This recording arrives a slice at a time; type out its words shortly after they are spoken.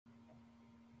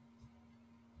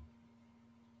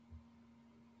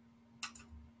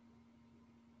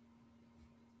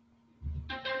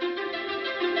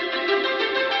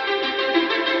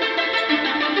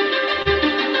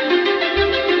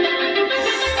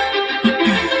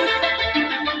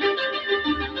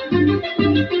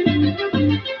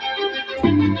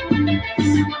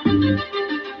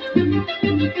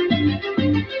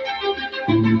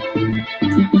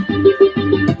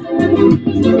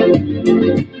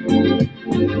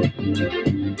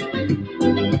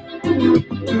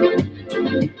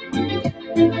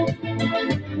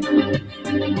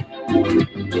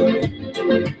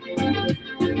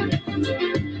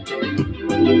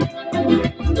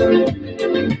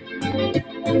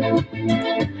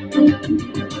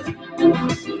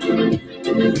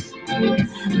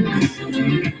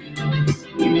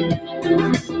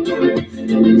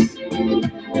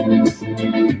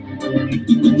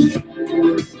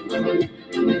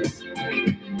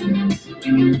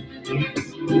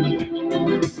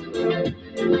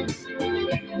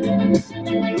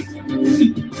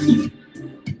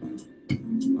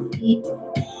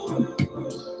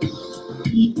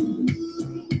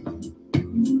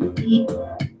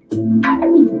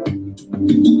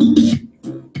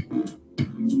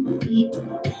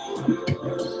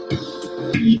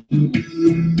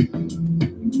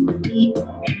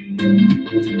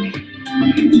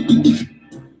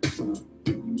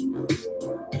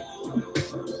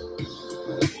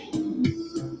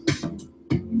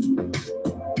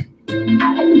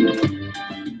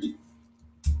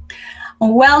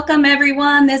Welcome,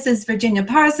 everyone. This is Virginia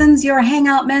Parsons, your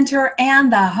Hangout mentor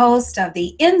and the host of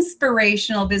the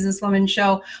Inspirational Businesswoman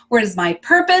Show, where it is my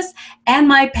purpose and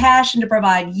my passion to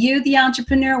provide you, the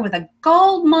entrepreneur, with a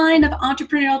gold mine of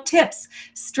entrepreneurial tips,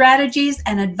 strategies,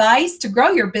 and advice to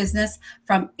grow your business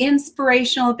from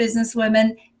inspirational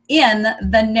businesswomen in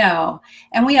the know.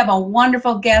 And we have a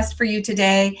wonderful guest for you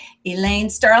today, Elaine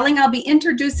Starling. I'll be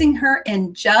introducing her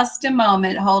in just a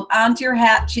moment. Hold on to your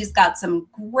hat. She's got some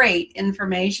great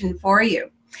information for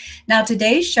you. Now,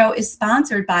 today's show is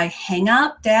sponsored by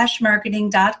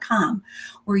Hangout-Marketing.com,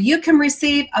 where you can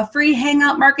receive a free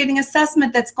Hangout marketing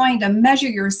assessment that's going to measure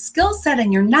your skill set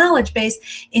and your knowledge base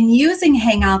in using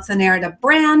Hangouts on air to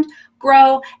brand,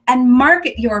 grow, and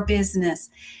market your business.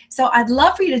 So I'd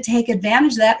love for you to take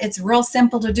advantage of that. It's real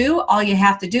simple to do. All you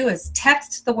have to do is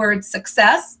text the word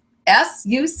success,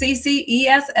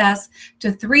 SUCCESS,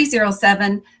 to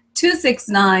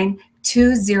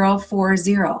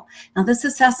 307-269-2040. Now, this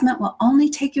assessment will only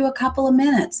take you a couple of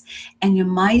minutes, and you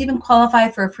might even qualify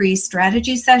for a free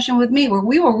strategy session with me, where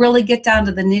we will really get down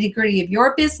to the nitty-gritty of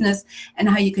your business and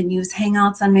how you can use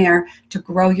Hangouts on Air to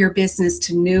grow your business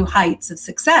to new heights of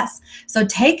success. So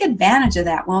take advantage of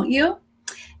that, won't you?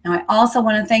 Now, I also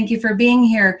want to thank you for being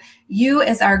here. You,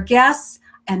 as our guests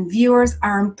and viewers,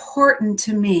 are important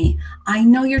to me. I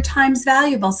know your time's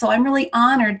valuable, so I'm really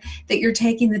honored that you're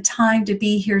taking the time to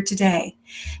be here today.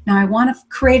 Now, I want to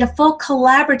create a full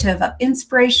collaborative of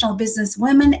inspirational business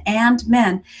women and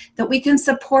men that we can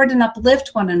support and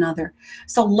uplift one another.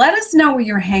 So let us know where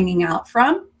you're hanging out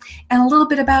from and a little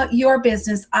bit about your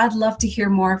business. I'd love to hear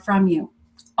more from you.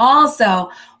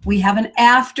 Also, we have an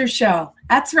after show.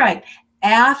 That's right.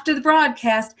 After the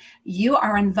broadcast, you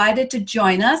are invited to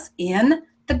join us in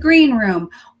the green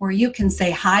room, where you can say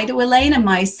hi to Elaine and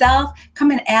myself, come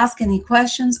and ask any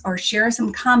questions, or share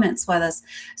some comments with us.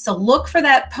 So look for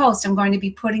that post. I'm going to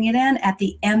be putting it in at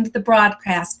the end of the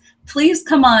broadcast. Please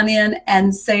come on in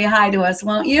and say hi to us,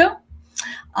 won't you?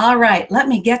 All right, let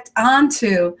me get on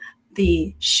to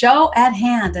the show at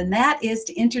hand, and that is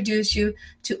to introduce you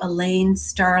to Elaine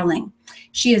Starling.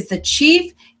 She is the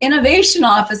Chief Innovation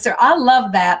Officer, I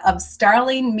love that, of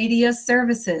Starling Media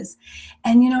Services.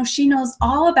 And, you know, she knows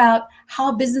all about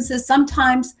how businesses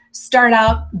sometimes start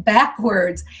out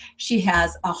backwards. She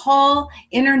has a whole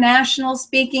international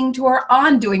speaking tour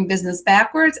on doing business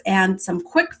backwards and some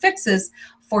quick fixes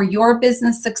for your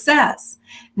business success.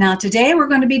 Now, today we're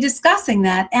going to be discussing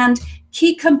that and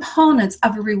key components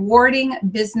of a rewarding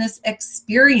business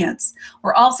experience.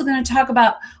 We're also going to talk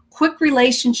about quick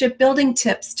relationship building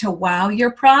tips to wow your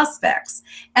prospects.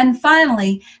 And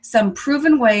finally, some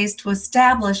proven ways to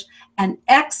establish an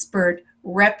expert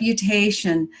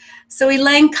reputation. So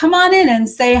Elaine, come on in and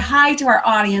say hi to our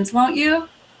audience, won't you?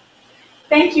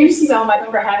 Thank you so much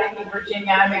for having me,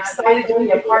 Virginia. I'm excited to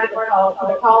be a part of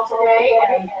the call today,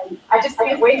 and I just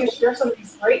can't wait to share some of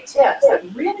these great tips that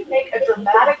really make a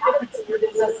dramatic difference in your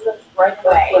business right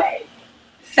away.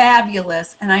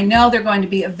 Fabulous, and I know they're going to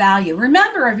be of value.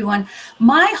 Remember, everyone,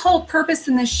 my whole purpose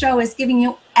in this show is giving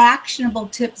you actionable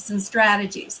tips and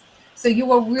strategies. So you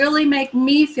will really make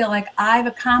me feel like I've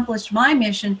accomplished my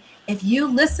mission if you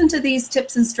listen to these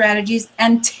tips and strategies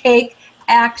and take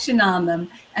action on them.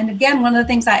 And again, one of the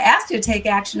things I asked you to take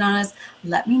action on is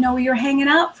let me know where you're hanging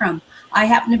out from. I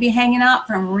happen to be hanging out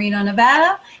from Reno,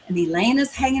 Nevada, and Elaine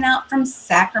is hanging out from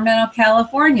Sacramento,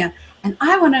 California. And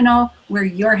I want to know where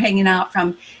you're hanging out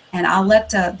from. And I'll let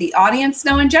the audience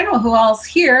know in general who all's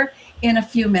here in a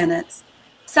few minutes.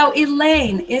 So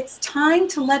Elaine, it's time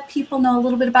to let people know a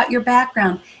little bit about your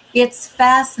background. It's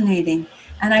fascinating.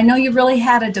 And I know you really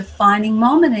had a defining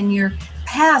moment in your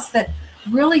past that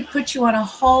really put you on a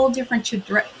whole different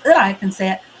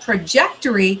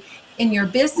trajectory in your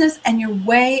business and your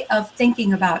way of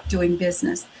thinking about doing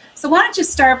business. So why don't you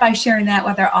start by sharing that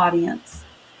with our audience?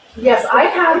 Yes, I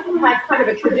have had kind of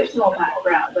a traditional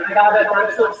background. I got a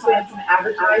Bachelor of Science in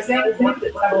Advertising, worked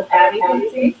at several ad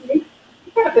agencies.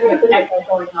 Got a bit of an echo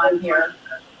going on here,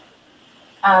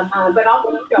 but I'll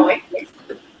keep going.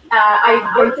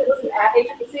 I worked at some ad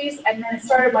agencies and then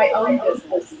started my own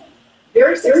business.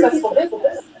 Very successful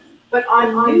business. But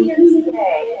on New Year's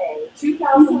Day,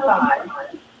 2005,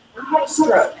 I had a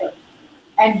stroke.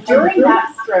 And during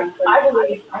that stroke, I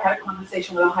believe I had a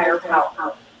conversation with a higher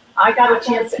power. I got a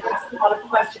chance to ask a lot of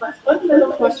questions,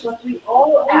 fundamental questions we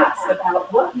all ask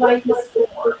about what life is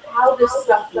for, how this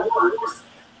stuff works,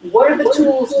 what are the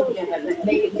tools we're given that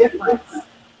make a difference.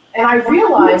 And I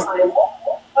realized that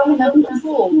all fundamental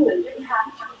tools that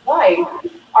impact your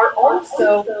life are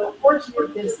also core to your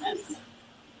business.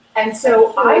 And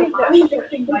so I ended up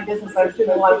shifting my business. I was doing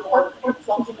a lot of corporate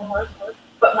consulting work,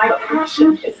 but my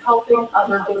passion is helping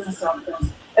other business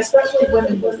owners, especially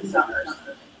women business owners.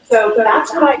 So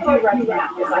that's what I do right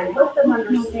now, is I help them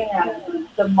understand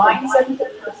the mindset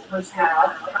that customers have,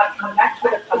 how to connect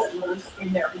with the customers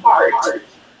in their heart,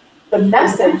 the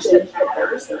message that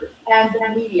matters, and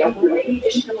the media, where they need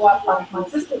to show up on a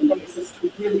consistent basis to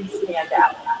really stand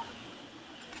out.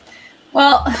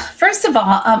 Well, first of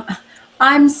all,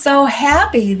 I'm so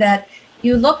happy that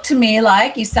you look to me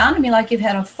like, you sound to me like you've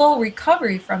had a full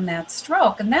recovery from that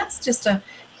stroke. And that's just a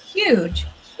huge,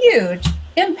 huge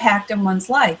impact in one's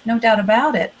life, no doubt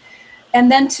about it.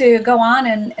 And then to go on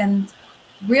and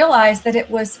realize that it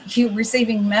was you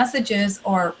receiving messages,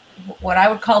 or what I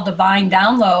would call divine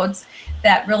downloads,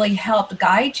 that really helped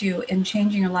guide you in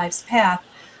changing your life's path.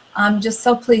 I'm just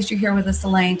so pleased you're here with us,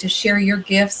 Elaine, to share your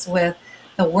gifts with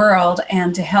the world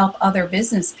and to help other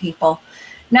business people.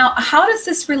 Now, how does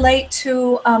this relate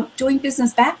to doing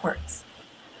business backwards?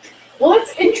 Well,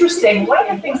 it's interesting. One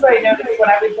of the things that I noticed when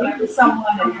I would meet with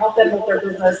someone and help them with their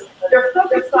business, they're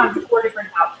focused on 4 different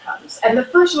outcomes. And the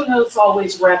first one is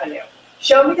always revenue.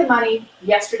 Show me the money,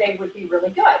 yesterday would be really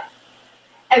good.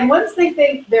 And once they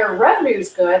think their revenue is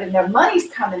good and their money's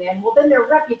coming in, well, then their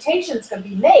reputation's going to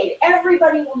be made.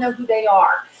 Everybody will know who they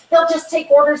are. They'll just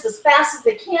take orders as fast as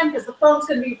they can because the phone's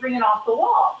going to be ringing off the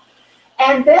wall.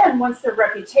 And then once their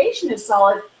reputation is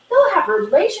solid, they'll have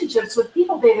relationships with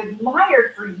people they've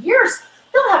admired for years.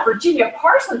 They'll have Virginia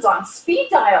Parsons on speed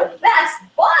dial. That's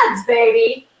buds,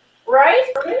 baby, right?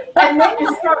 And then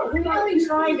you start really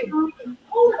trying to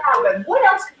pull it out of them. What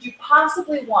else could you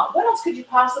possibly want? What else could you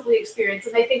possibly experience?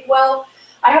 And they think, well,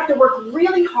 I have to work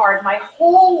really hard my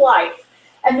whole life,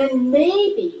 and then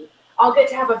maybe I'll get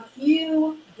to have a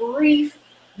few brief,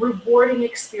 rewarding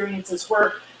experiences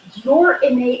where your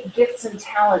innate gifts and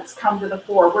talents come to the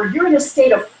fore, where you're in a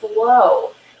state of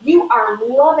flow. You are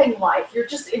loving life. You're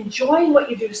just enjoying what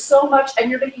you do so much, and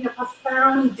you're making a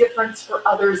profound difference for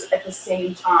others at the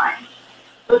same time.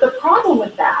 But the problem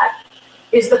with that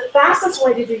is the fastest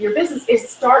way to do your business is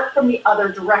start from the other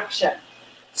direction.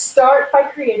 Start by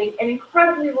creating an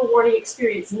incredibly rewarding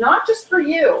experience, not just for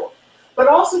you, but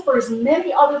also for as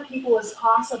many other people as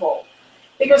possible.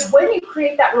 Because when you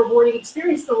create that rewarding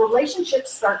experience, the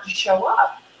relationships start to show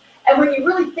up. And when you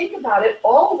really think about it,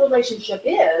 all the relationship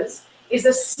is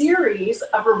a series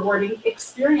of rewarding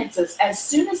experiences. As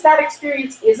soon as that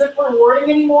experience isn't rewarding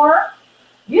anymore,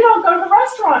 you don't go to the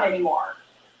restaurant anymore,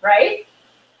 right?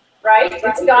 Right?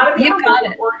 It's got to be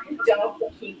rewarding, or you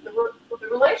don't keep the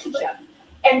relationship.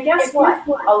 And guess what?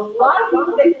 A lot of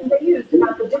people get confused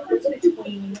about the difference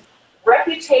between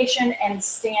reputation and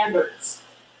standards.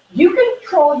 You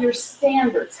control your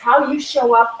standards, how you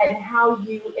show up and how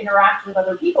you interact with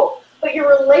other people, but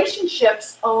your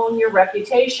relationships own your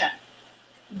reputation.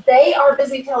 They are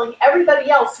busy telling everybody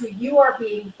else who you are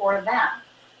being for them.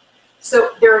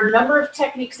 So there are a number of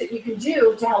techniques that you can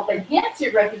do to help enhance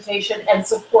your reputation and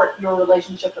support your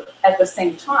relationship at the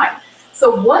same time.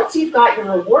 So once you've got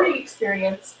your rewarding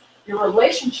experience, your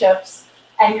relationships,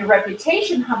 and your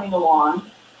reputation humming along,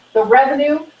 the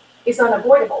revenue is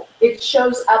unavoidable. It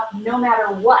shows up no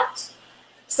matter what.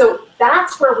 So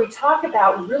that's where we talk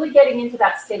about really getting into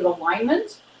that state of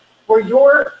alignment, where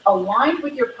you're aligned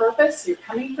with your purpose, you're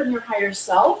coming from your higher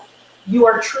self, you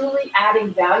are truly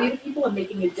adding value to people and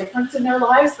making a difference in their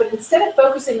lives. But instead of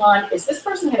focusing on, is this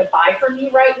person going to buy from me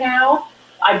right now?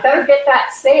 I better get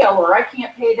that sale or I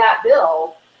can't pay that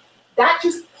bill. That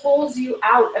just pulls you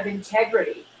out of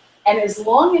integrity. And as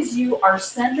long as you are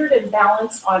centered and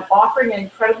balanced on offering an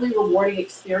incredibly rewarding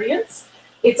experience,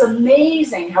 it's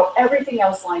amazing how everything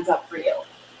else lines up for you.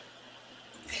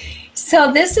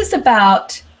 So this is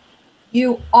about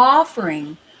you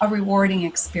offering a rewarding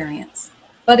experience,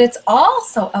 but it's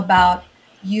also about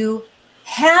you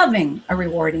having a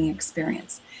rewarding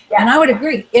experience. Yes. And I would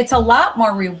agree, it's a lot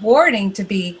more rewarding to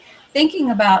be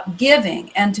thinking about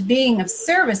giving and to being of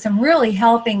service and really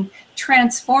helping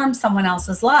transform someone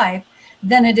else's life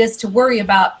than it is to worry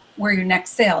about where your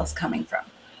next sale is coming from.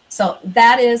 So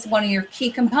that is one of your key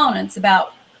components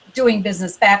about doing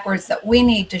business backwards that we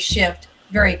need to shift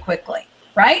very quickly,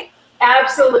 right?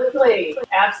 Absolutely,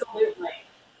 absolutely.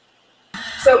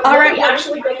 So let me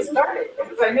actually get started,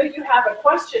 because I know you have a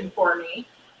question for me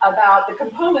about the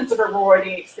components of a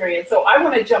rewarding experience. So I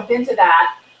want to jump into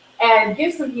that and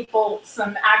give some people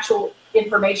some actual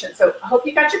information. So I hope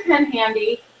you got your pen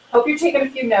handy. Hope you're taking a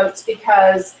few notes,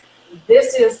 because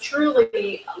this is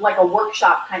truly like a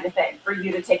workshop kind of thing for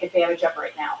you to take advantage of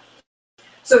right now.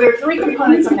 So there are 3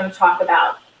 components I'm going to talk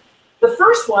about. The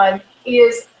first one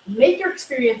is make your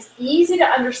experience easy to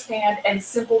understand and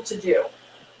simple to do.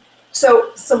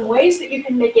 So some ways that you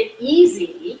can make it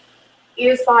easy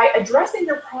is by addressing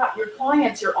your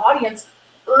clients, your audience,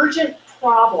 urgent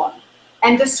problem,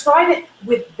 and describe it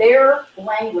with their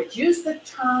language. Use the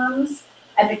terms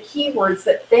and the keywords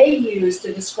that they use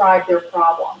to describe their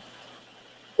problem.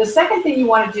 The second thing you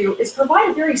want to do is provide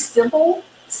a very simple,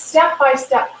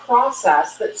 step-by-step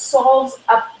process that solves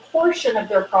a portion of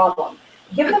their problem.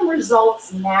 Give them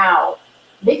results now.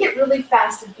 Make it really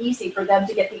fast and easy for them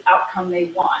to get the outcome they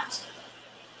want.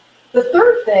 The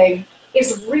third thing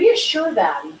is reassure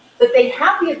them that they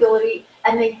have the ability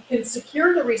and they can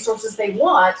secure the resources they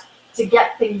want to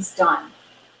get things done.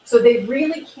 So they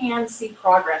really can see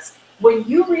progress. When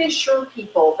you reassure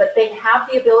people that they have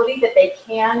the ability, that they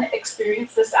can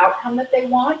experience this outcome that they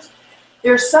want,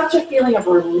 there's such a feeling of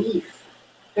relief.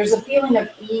 There's a feeling of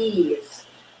ease.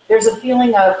 There's a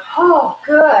feeling of, oh,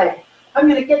 good, I'm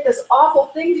going to get this awful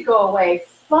thing to go away,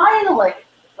 finally,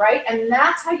 right? And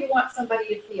that's how you want somebody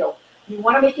to feel. You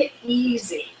want to make it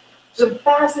easy. Some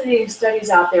fascinating studies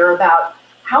out there about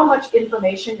how much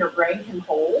information your brain can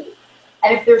hold.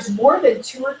 And if there's more than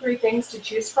 2 or 3 things to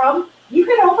choose from, you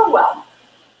get overwhelmed.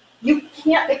 You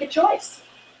can't make a choice.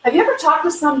 Have you ever talked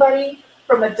to somebody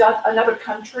from another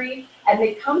country and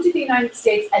they come to the United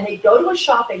States and they go to a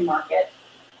shopping market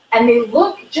and they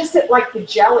look just at like the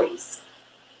jellies?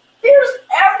 There's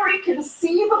every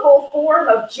conceivable form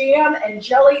of jam and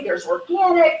jelly. There's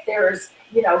organic, there's,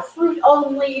 fruit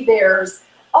only, there's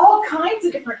all kinds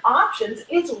of different options.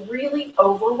 It's really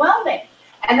overwhelming.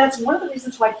 And that's one of the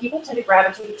reasons why people tend to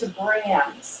gravitate to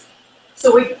brands.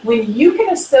 So when you can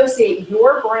associate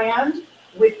your brand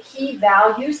with key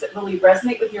values that really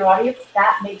resonate with your audience,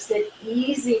 that makes it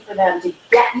easy for them to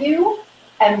get you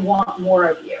and want more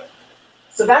of you.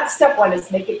 So that's step 1,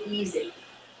 is make it easy.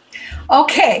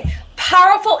 Okay,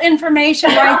 powerful information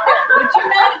right there. Would you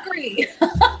not agree?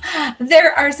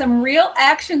 There are some real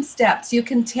action steps you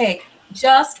can take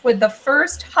just with the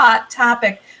first hot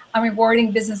topic on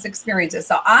rewarding business experiences.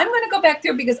 So I'm going to go back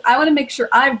through because I want to make sure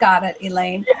I've got it,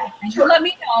 Elaine. Yeah, and you let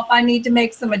me know if I need to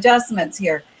make some adjustments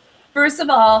here. First of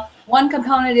all, one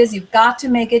component is you've got to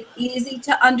make it easy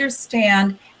to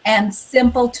understand and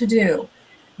simple to do.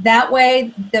 That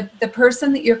way, the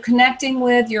person that you're connecting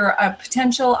with, your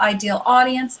potential ideal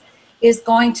audience, is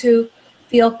going to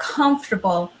feel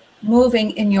comfortable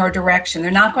moving in your direction.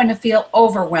 They're not going to feel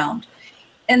overwhelmed.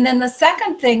 And then the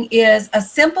second thing is a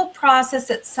simple process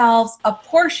that solves a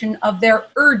portion of their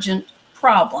urgent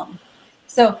problem.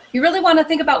 So you really want to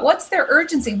think about what's their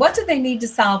urgency? What do they need to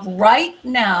solve right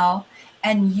now?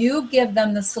 And you give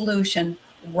them the solution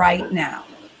right now.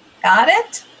 Got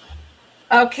it?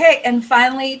 Okay, and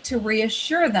finally, to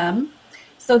reassure them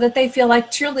so that they feel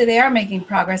like truly they are making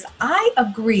progress. I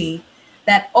agree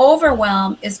that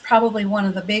overwhelm is probably one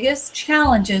of the biggest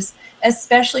challenges,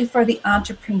 especially for the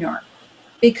entrepreneur,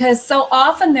 because so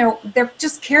often they're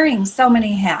just carrying so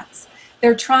many hats.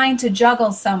 They're trying to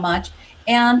juggle so much,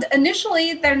 and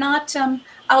initially they're not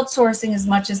outsourcing as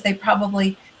much as they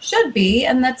probably should be,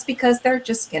 and that's because they're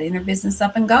just getting their business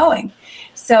up and going.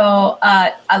 So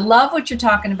I love what you're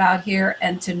talking about here,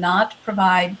 and to not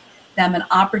provide them an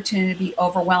opportunity to be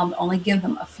overwhelmed, only give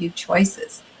them a few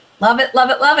choices. Love it,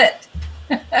 love it, love it.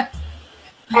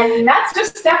 And that's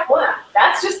just step 1.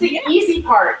 That's just the easy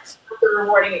part of the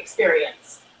rewarding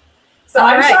experience. So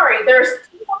I'm sorry, there's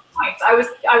 2 more points.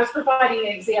 I was providing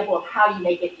an example of how you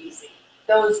make it easy.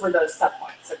 Those were those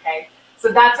sub-points, okay?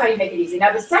 So that's how you make it easy.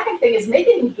 Now the second thing is make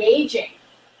it engaging.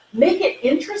 Make it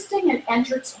interesting and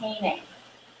entertaining.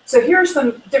 So here are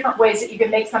some different ways that you can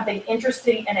make something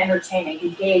interesting and entertaining,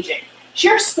 engaging.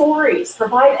 Share stories,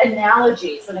 provide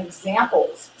analogies and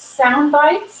examples. Sound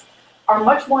bites are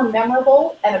much more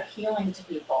memorable and appealing to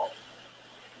people.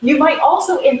 You might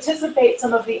also anticipate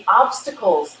some of the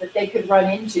obstacles that they could run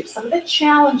into, some of the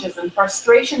challenges and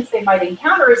frustrations they might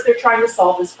encounter as they're trying to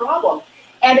solve this problem,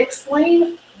 and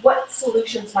explain what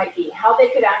solutions might be, how they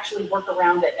could actually work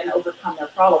around it and overcome their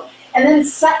problem. And then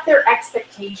set their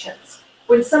expectations.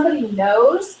 When somebody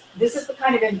knows this is the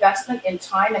kind of investment in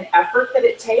time and effort that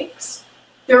it takes,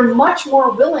 they're much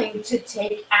more willing to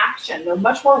take action. They're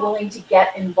much more willing to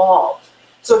get involved.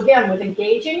 So again, with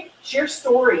engaging, share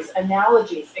stories,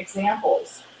 analogies,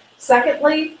 examples.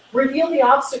 Secondly, reveal the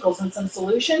obstacles and some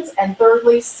solutions. And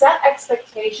thirdly, set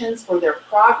expectations for their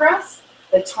progress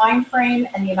the time frame,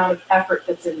 and the amount of effort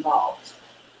that's involved.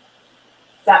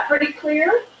 Is that pretty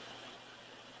clear?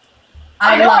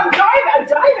 I know I'm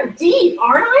diving deep,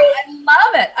 aren't I? I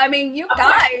love it. I mean, you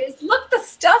guys, look the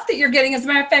stuff that you're getting. As a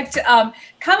matter of fact,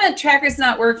 comment tracker's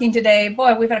not working today.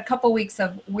 Boy, we've had a couple weeks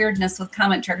of weirdness with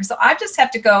comment tracker. So I just have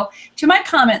to go to my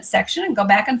comment section and go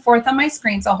back and forth on my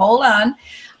screen. So hold on.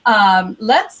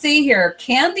 Let's see here.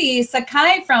 Candy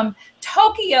Sakai from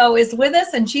Tokyo is with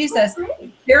us, and she says,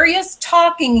 "Serious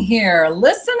talking here.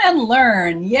 Listen and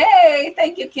learn." Yay.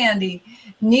 Thank you, Candy.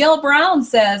 Neil Brown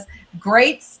says,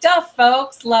 "Great stuff,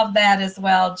 folks." Love that as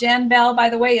well. Jen Bell, by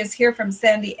the way, is here from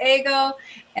San Diego.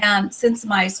 And since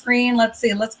my screen, let's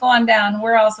see, let's go on down.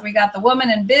 Where else? We got the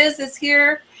Woman in Biz is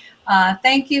here.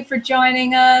 Thank you for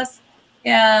joining us.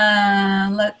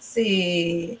 And let's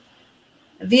see.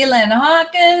 Velin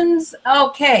Hawkins.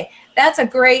 Okay, that's a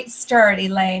great start,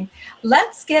 Elaine.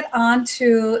 Let's get on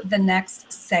to the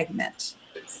next segment.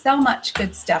 So much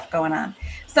good stuff going on.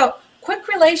 So, quick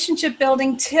relationship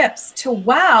building tips to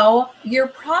wow your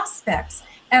prospects.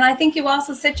 And I think you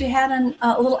also said you had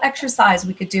a little exercise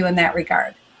we could do in that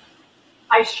regard.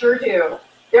 I sure do.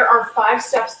 There are 5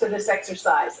 steps to this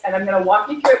exercise, and I'm going to walk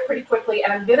you through it pretty quickly,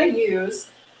 and I'm going to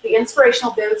use the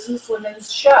Inspirational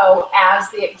Businesswomen's Show as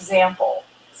the example.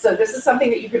 So this is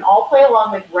something that you can all play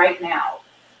along with right now.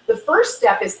 The first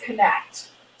step is connect.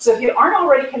 So if you aren't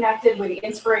already connected with the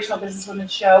Inspirational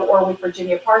Businesswomen's Show or with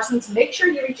Virginia Parsons, make sure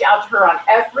you reach out to her on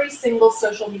every single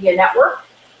social media network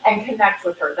and connect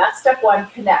with her. That's step 1,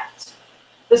 connect.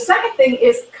 The second thing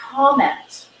is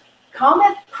comment.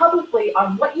 Comment publicly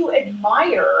on what you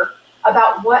admire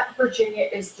about what Virginia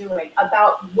is doing,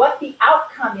 about what the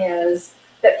outcome is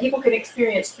that people can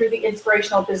experience through the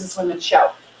Inspirational Businesswomen's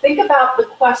Show. Think about the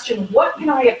question, what can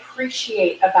I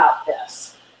appreciate about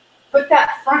this? Put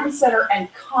that front and center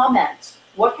and comment.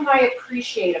 What can I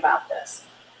appreciate about this?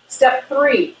 Step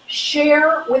 3,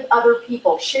 share with other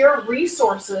people. Share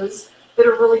resources that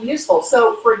are really useful.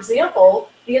 So, for example,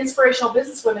 the Inspirational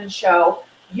Businesswomen's Show,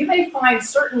 you may find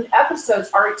certain episodes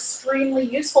are extremely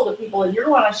useful to people, and you're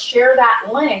going to want to share that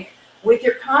link with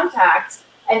your contacts.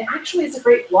 And actually, it's a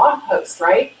great blog post,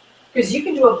 right? Because you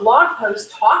can do a blog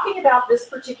post talking about this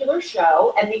particular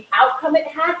show and the outcome it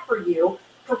had for you,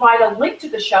 provide a link to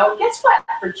the show. Guess what?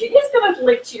 Virginia's going to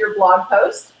link to your blog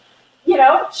post. You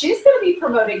know, she's going to be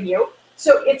promoting you.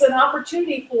 So it's an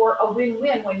opportunity for a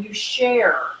win-win when you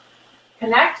share.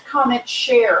 Connect, comment,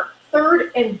 share.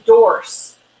 Third,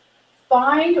 endorse.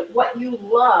 Find what you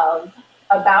love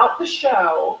about the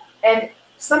show and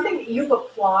something that you've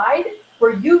applied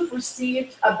where you've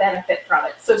received a benefit from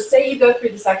it. So say you go through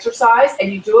this exercise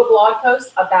and you do a blog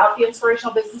post about the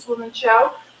Inspirational Businesswoman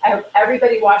Show. I hope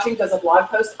everybody watching does a blog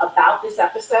post about this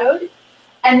episode.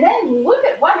 And then look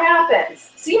at what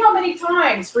happens. See how many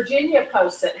times Virginia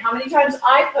posts it, how many times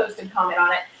I post and comment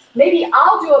on it. Maybe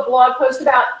I'll do a blog post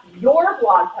about your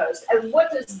blog post, and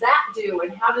what does that do,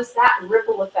 and how does that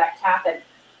ripple effect happen?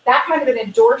 That kind of an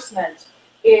endorsement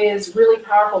is really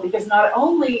powerful, because not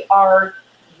only are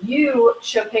you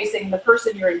showcasing the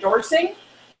person you're endorsing,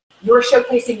 you're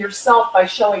showcasing yourself by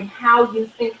showing how you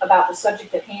think about the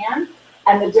subject at hand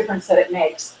and the difference that it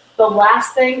makes. The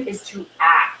last thing is to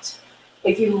act.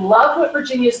 If you love what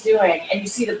Virginia's doing and you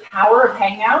see the power of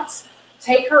Hangouts,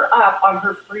 take her up on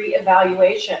her free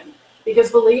evaluation,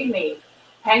 because believe me,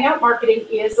 Hangout marketing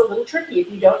is a little tricky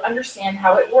if you don't understand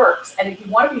how it works. And if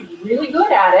you want to be really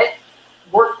good at it,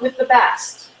 work with the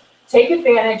best. Take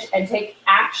advantage and take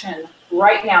action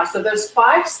right now. So those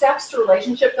 5 steps to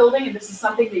relationship building, and this is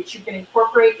something that you can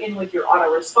incorporate in with your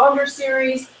autoresponder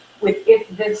series, with If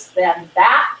This Then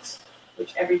That,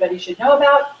 which everybody should know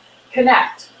about.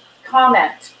 Connect,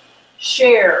 comment,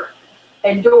 share,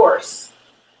 endorse,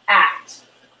 act.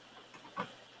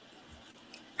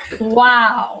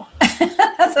 Wow.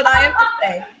 That's what I have to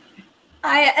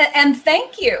say. And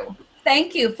thank you.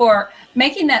 Thank you for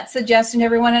making that suggestion,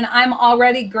 everyone. And I'm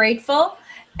already grateful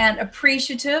and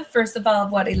appreciative, first of all,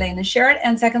 of what Elena shared,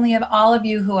 and secondly, of all of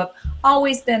you who have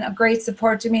always been a great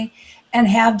support to me and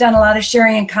have done a lot of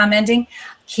sharing and commenting.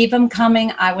 Keep them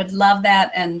coming. I would love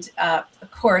that. And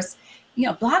of course, you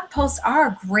know, blog posts are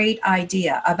a great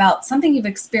idea about something you've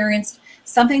experienced,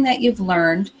 something that you've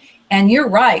learned. And you're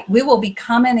right, we will be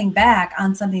commenting back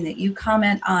on something that you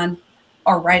comment on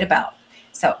or write about.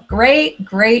 So great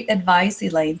advice,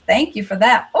 Elaine. Thank you for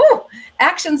that. Oh,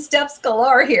 action steps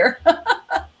galore here.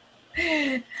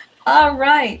 All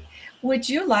right. Would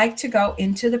you like to go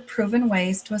into the proven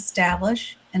ways to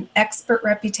establish an expert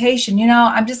reputation? You know,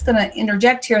 I'm just going to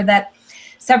interject here that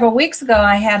several weeks ago,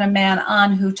 I had a man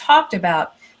on who talked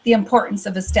about the importance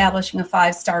of establishing a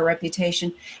 5-star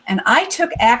reputation. And I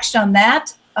took action on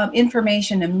that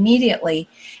information immediately,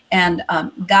 and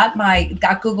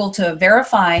got Google to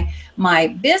verify my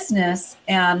business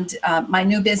and my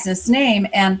new business name.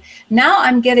 And now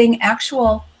I'm getting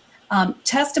actual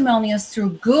testimonials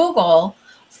through Google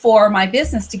for my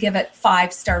business to give it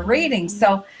 5-star ratings.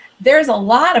 So there's a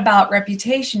lot about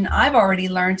reputation I've already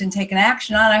learned and taken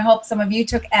action on. I hope some of you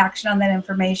took action on that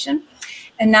information.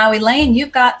 And now, Elaine,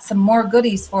 you've got some more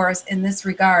goodies for us in this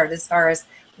regard as far as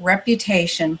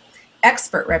reputation,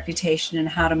 expert reputation, and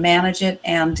how to manage it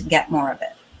and get more of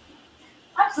it.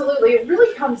 Absolutely. It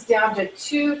really comes down to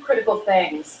two critical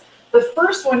things. The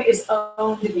first one is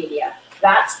owned media.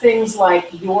 That's things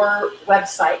like your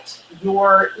website,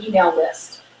 your email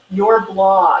list, your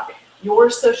blog,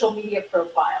 your social media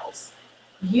profiles.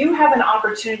 You have an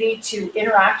opportunity to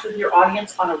interact with your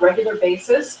audience on a regular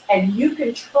basis, and you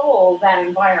control that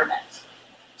environment.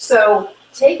 So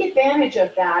take advantage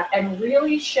of that and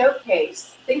really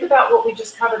showcase. Think about what we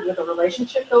just covered with the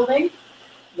relationship building.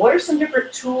 What are some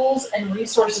different tools and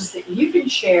resources that you can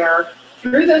share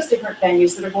through those different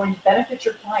venues that are going to benefit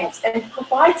your clients, and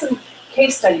provide some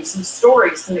case studies, some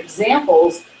stories, some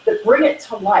examples that bring it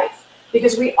to life.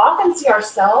 Because we often see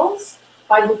ourselves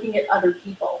by looking at other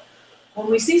people. When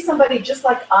we see somebody just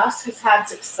like us who's had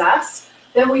success,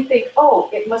 then we think, oh,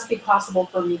 it must be possible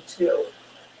for me too.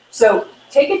 So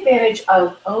take advantage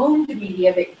of owned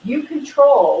media that you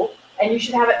control, and you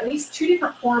should have at least 2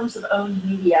 different forms of owned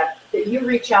media that you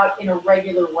reach out in a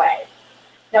regular way.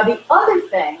 Now, the other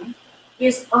thing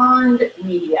is earned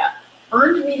media.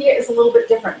 Earned media is a little bit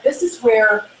different. This is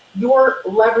where you're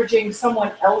leveraging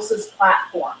someone else's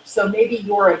platform. So maybe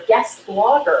you're a guest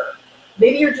blogger.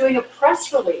 Maybe you're doing a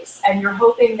press release and you're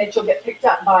hoping that you'll get picked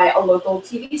up by a local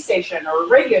TV station or a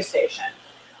radio station.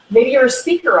 Maybe you're a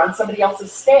speaker on somebody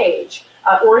else's stage,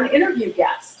 or an interview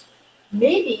guest.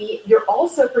 Maybe you're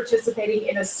also participating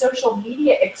in a social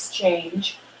media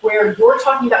exchange where you're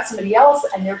talking about somebody else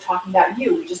and they're talking about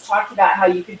you. We just talked about how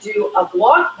you could do a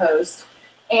blog post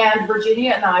and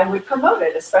Virginia and I would promote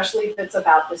it, especially if it's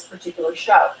about this particular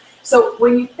show. So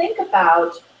when you think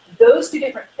about those 2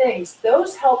 different things,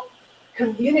 those help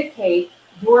communicate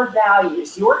your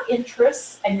values, your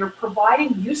interests, and you're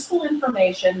providing useful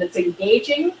information that's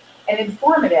engaging and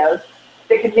informative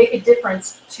that can make a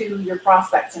difference to your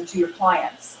prospects and to your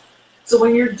clients. So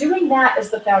when you're doing that as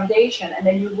the foundation, and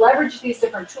then you leverage these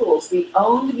different tools, the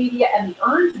owned media and the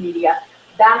earned media,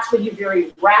 that's when you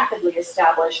very rapidly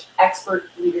establish expert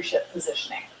leadership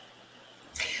positioning.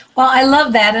 Well, I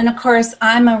love that. And of course,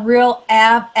 I'm a real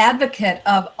advocate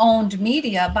of owned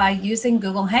media by using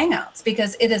Google Hangouts,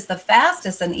 because it is the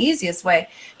fastest and easiest way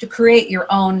to create your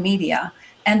own media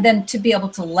and then to be able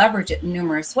to leverage it in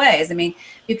numerous ways. I mean,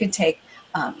 you can take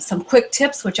some quick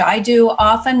tips, which I do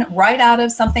often, right out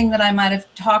of something that I might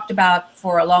have talked about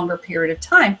for a longer period of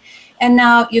time. And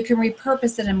now you can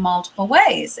repurpose it in multiple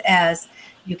ways, as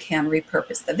you can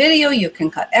repurpose the video, you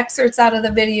can cut excerpts out of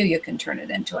the video, you can turn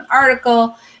it into an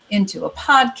article, into a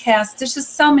podcast. There's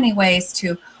just so many ways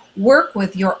to work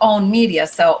with your own media.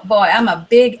 So boy, I'm a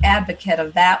big advocate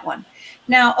of that one.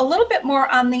 Now, a little bit more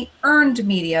on the earned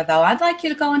media, though. I'd like you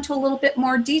to go into a little bit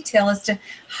more detail as to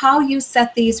how you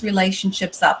set these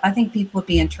relationships up. I think people would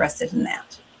be interested in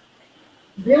that.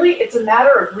 Really, it's a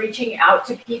matter of reaching out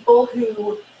to people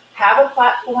who have a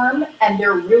platform and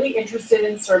they're really interested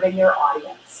in serving their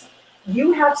audience.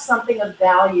 You have something of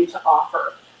value to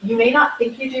offer. You may not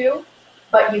think you do,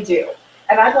 but you do.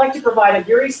 And I'd like to provide a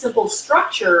very simple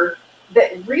structure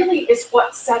that really is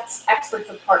what sets experts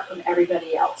apart from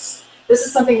everybody else. This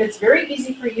is something that's very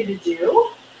easy for you to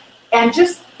do. And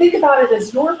just think about it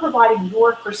as you're providing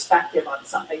your perspective on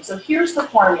something. So here's the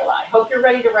formula. I hope you're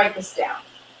ready to write this down.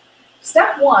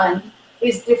 Step 1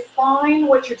 is define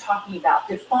what you're talking about.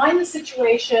 Define the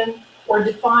situation or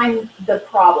define the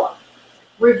problem.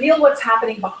 Reveal what's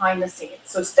happening behind the scenes.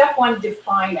 So step 1,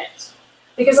 define it.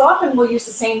 Because often we'll use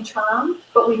the same term,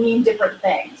 but we mean different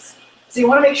things. So you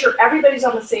want to make sure everybody's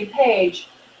on the same page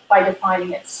by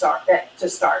defining it to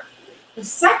start. The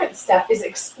second step is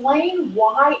explain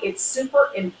why it's super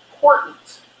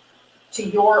important to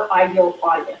your ideal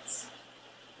audience.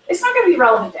 It's not going to be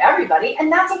relevant to everybody,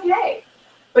 and that's okay.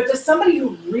 But to somebody who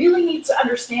really needs to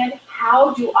understand,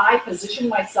 how do I position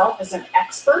myself as an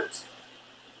expert?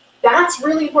 That's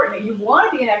really important. You want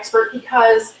to be an expert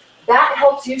because that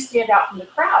helps you stand out from the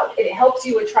crowd. It helps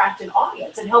you attract an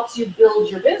audience. It helps you build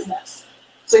your business.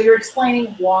 So you're explaining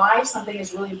why something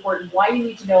is really important, why you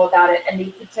need to know about it, and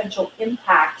the potential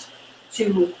impact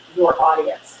to your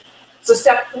audience. So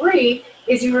step 3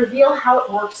 is you reveal how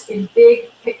it works in big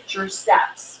picture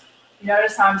steps. You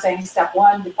notice how I'm saying step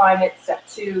 1, define it, step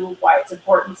 2, why it's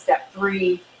important, step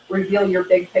 3, reveal your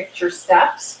big picture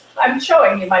steps. I'm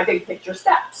showing you my big picture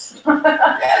steps.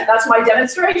 That's my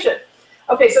demonstration.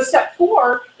 Okay, so step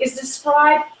 4 is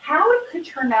describe how it could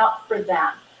turn out for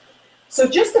them. So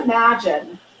just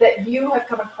imagine that you have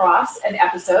come across an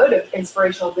episode of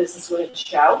Inspirational Business Women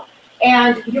Show,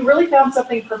 and you really found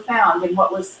something profound in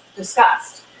what was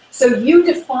discussed. So you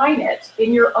define it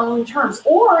in your own terms,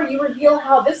 or you reveal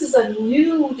how this is a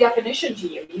new definition to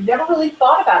you. You never really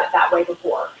thought about it that way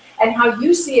before, and how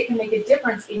you see it can make a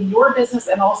difference in your business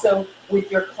and also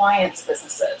with your clients'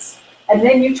 businesses. And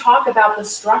then you talk about the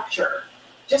structure.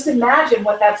 Just imagine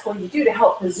what that's going to do to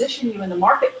help position you in the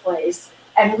marketplace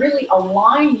and really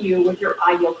align you with your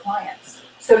ideal clients.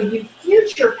 So you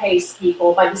future pace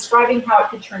people by describing how it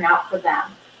could turn out for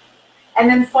them. And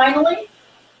then finally,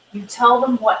 you tell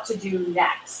them what to do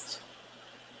next.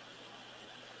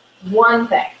 One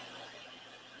thing,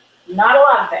 not a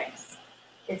lot of things.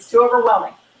 It's too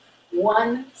overwhelming.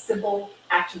 One simple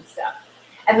action step.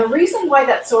 And the reason why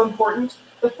that's so important,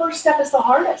 the first step is the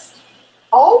hardest.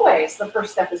 Always the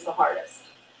first step is the hardest.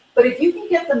 But if you can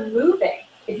get them moving,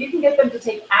 if you can get them to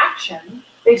take action,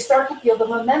 they start to feel the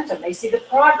momentum, they see the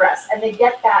progress, and they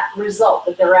get that result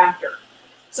that they're after.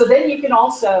 So then you can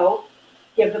also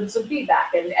give them some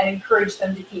feedback and encourage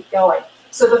them to keep going.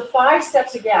 So the 5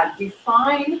 steps again,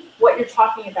 define what you're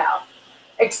talking about,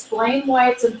 explain why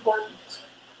it's important,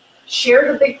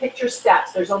 share the big picture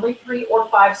steps. There's only 3 or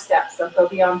 5 steps, don't go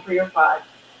beyond 3 or 5.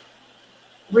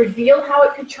 Reveal how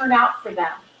it could turn out for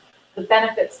them, the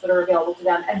benefits that are available to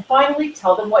them, and finally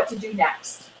tell them what to do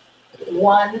next.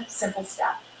 One simple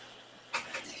step.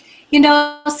 You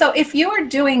know, so if you are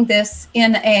doing this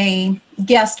in a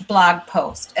guest blog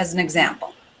post, as an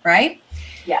example, right?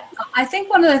 Yes. I think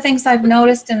one of the things I've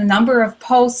noticed in a number of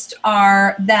posts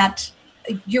are that,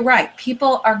 you're right,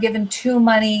 people are given too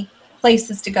many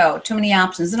places to go, too many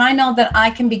options. And I know that I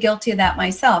can be guilty of that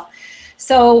myself.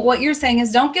 So what you're saying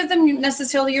is don't give them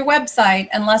necessarily your website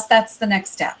unless that's the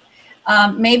next step.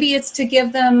 Maybe it's to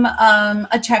give them a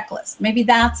checklist. Maybe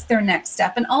that's their next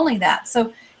step, and only that.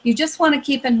 So you just want to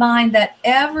keep in mind that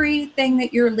everything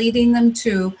that you're leading them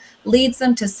to leads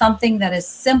them to something that is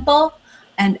simple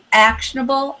and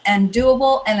actionable and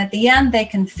doable. And at the end, they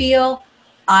can feel,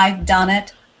 I've done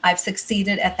it. I've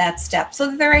succeeded at that step. So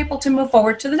that they're able to move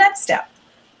forward to the next step.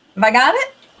 Have I got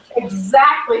it?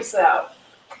 Exactly so.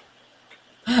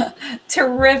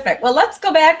 Terrific. Well, let's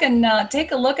go back and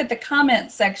take a look at the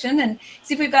comments section and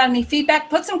see if we've got any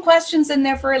feedback. Put some questions in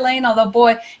there for Elaine, although,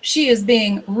 boy, she is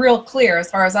being real clear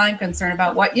as far as I'm concerned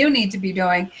about what you need to be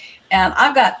doing. And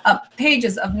I've got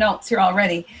pages of notes here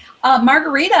already.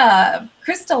 Margarita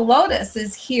Crystal Lotus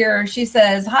is here. She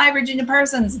says, hi, Virginia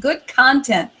Parsons, good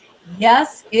content.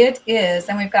 Yes, it is.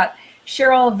 And we've got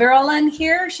Cheryl Verlin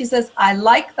here. She says, I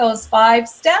like those 5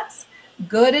 steps.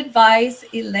 Good advice,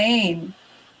 Elaine.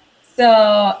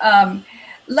 So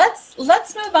let's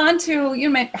move on to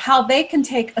how they can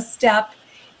take a step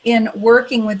in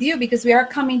working with you, because we are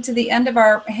coming to the end of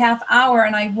our half hour,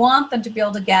 and I want them to be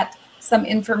able to get some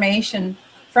information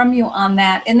from you on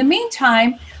that. In the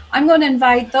meantime, I'm going to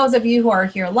invite those of you who are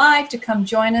here live to come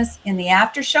join us in the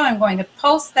after show. I'm going to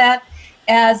post that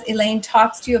as Elaine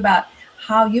talks to you about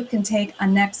how you can take a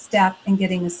next step in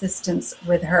getting assistance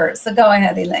with her. So go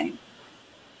ahead, Elaine.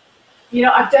 You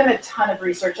know, I've done a ton of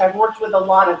research. I've worked with a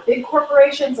lot of big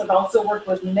corporations. I've also worked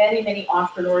with many, many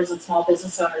entrepreneurs and small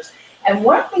business owners. And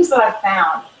one of the things that I've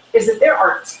found is that there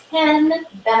are 10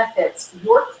 benefits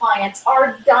your clients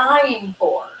are dying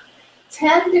for.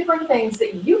 10 different things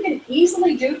that you can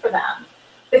easily do for them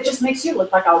that just makes you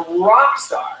look like a rock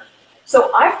star.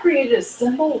 So I've created a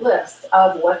simple list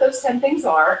of what those 10 things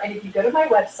are. And if you go to my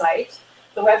website,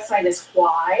 the website is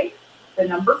why, the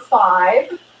number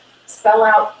 5, spell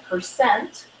out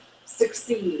percent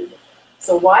succeed.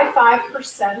 So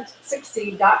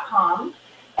why5percentsucceed.com.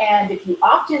 And if you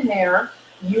opt in there,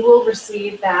 you will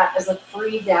receive that as a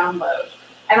free download.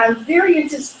 And I'm very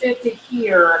interested to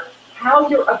hear how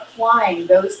you're applying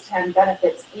those 10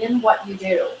 benefits in what you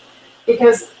do,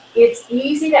 because it's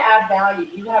easy to add value.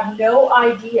 You have no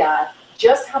idea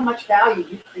just how much value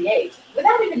you create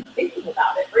without even thinking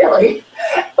about it, really.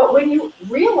 But when you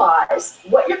realize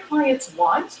what your clients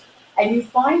want and you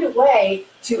find a way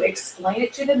to explain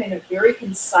it to them in a very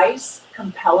concise,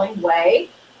 compelling way,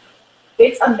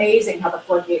 it's amazing how the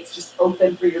floodgates just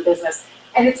open for your business.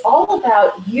 And it's all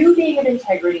about you being in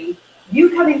integrity,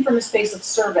 you coming from a space of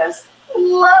service,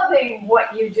 loving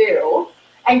what you do,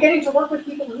 and getting to work with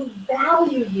people who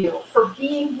value you for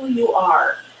being who you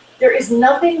are. There is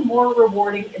nothing more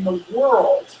rewarding in the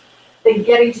world than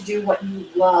getting to do what you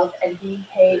love and being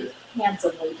paid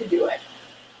handsomely to do it.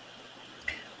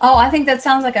 Oh, I think that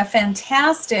sounds like a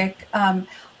fantastic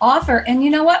offer. And you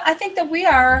know what? I think that we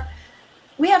have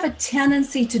a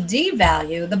tendency to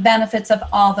devalue the benefits of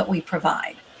all that we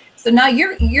provide. So now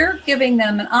you're giving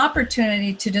them an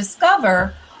opportunity to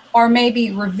discover or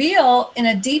maybe reveal in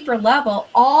a deeper level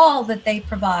all that they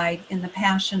provide in the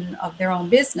passion of their own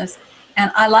business.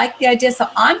 And I like the idea. So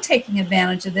I'm taking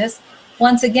advantage of this.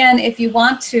 Once again, if you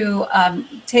want to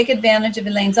take advantage of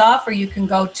Elaine's offer, you can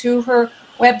go to her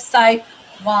website,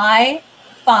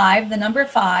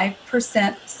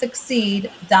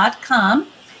 y5%succeed.com,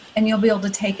 and you'll be able to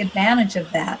take advantage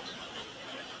of that.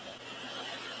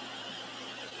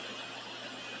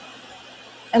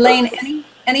 Elaine,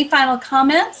 any final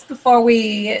comments before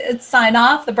we sign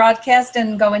off the broadcast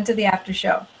and go into the after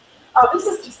show? Oh, this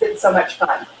has just been so much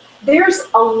fun. There's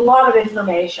a lot of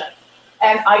information,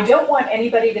 and I don't want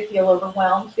anybody to feel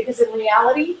overwhelmed, because in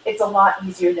reality, it's a lot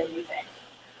easier than you think.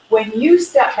 When you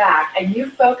step back and you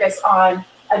focus on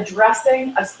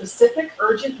addressing a specific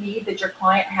urgent need that your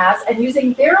client has and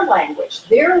using their language,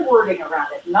 their wording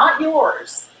around it, not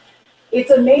yours, it's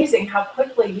amazing how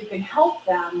quickly you can help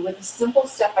them with a simple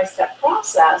step-by-step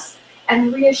process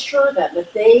and reassure them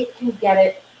that they can get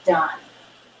it done.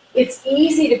 It's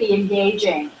easy to be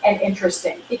engaging and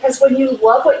interesting, because when you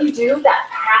love what you do, that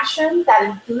passion, that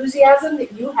enthusiasm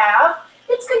that you have,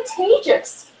 it's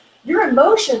contagious. Your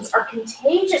emotions are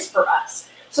contagious for us.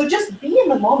 So just be in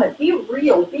the moment, be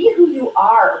real, be who you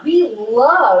are. We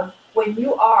love when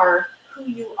you are who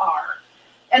you are.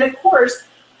 And of course,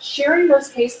 sharing those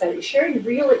case studies, sharing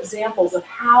real examples of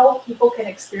how people can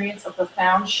experience a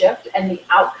profound shift and the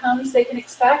outcomes they can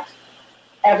expect,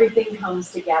 everything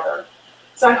comes together.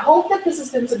 So I hope that this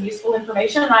has been some useful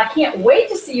information, and I can't wait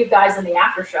to see you guys in the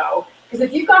after show, because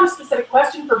if you've got a specific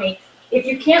question for me, if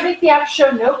you can't make the after show,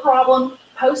 no problem,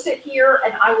 post it here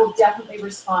and I will definitely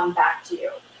respond back to you.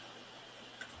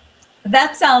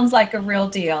 That sounds like a real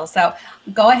deal. So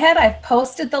go ahead. I've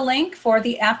posted the link for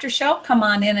the after show. Come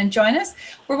on in and join us.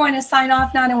 We're going to sign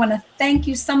off now. And I want to thank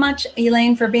you so much,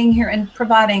 Elaine, for being here and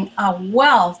providing a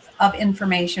wealth of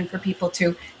information for people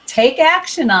to take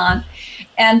action on.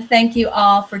 And thank you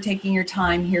all for taking your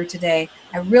time here today.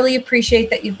 I really appreciate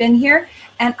that you've been here.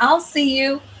 And I'll see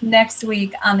you next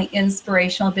week on the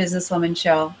Inspirational Businesswoman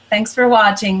Show. Thanks for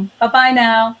watching. Bye-bye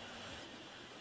now.